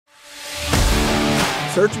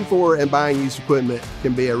Searching for and buying used equipment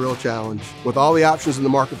can be a real challenge. With all the options in the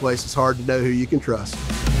marketplace, it's hard to know who you can trust.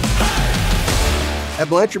 At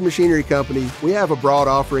Blanchard Machinery Company, we have a broad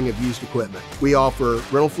offering of used equipment. We offer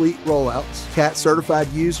rental fleet rollouts, CAT certified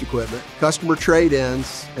used equipment, customer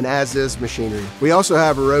trade-ins, and as-is machinery. We also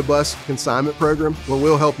have a robust consignment program where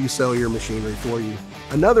we'll help you sell your machinery for you.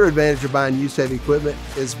 Another advantage of buying used heavy equipment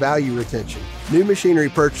is value retention. New machinery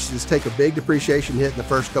purchases take a big depreciation hit in the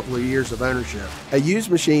first couple of years of ownership. A used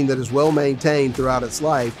machine that is well maintained throughout its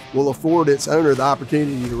life will afford its owner the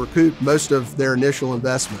opportunity to recoup most of their initial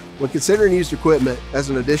investment. When considering used equipment as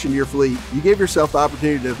an addition to your fleet, you give yourself the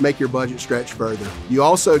opportunity to make your budget stretch further. You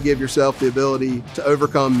also give yourself the ability to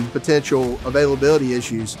overcome potential availability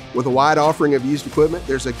issues. With a wide offering of used equipment,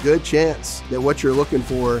 there's a good chance that what you're looking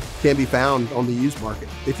for can be found on the used market.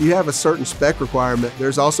 If you have a certain spec requirement,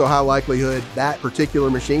 there's also a high likelihood that particular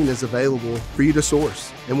machine is available for you to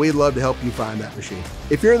source, and we'd love to help you find that machine.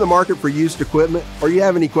 If you're in the market for used equipment or you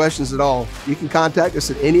have any questions at all, you can contact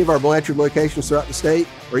us at any of our Blanchard locations throughout the state,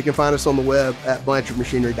 or you can find us on the web at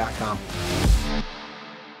blanchardmachinery.com.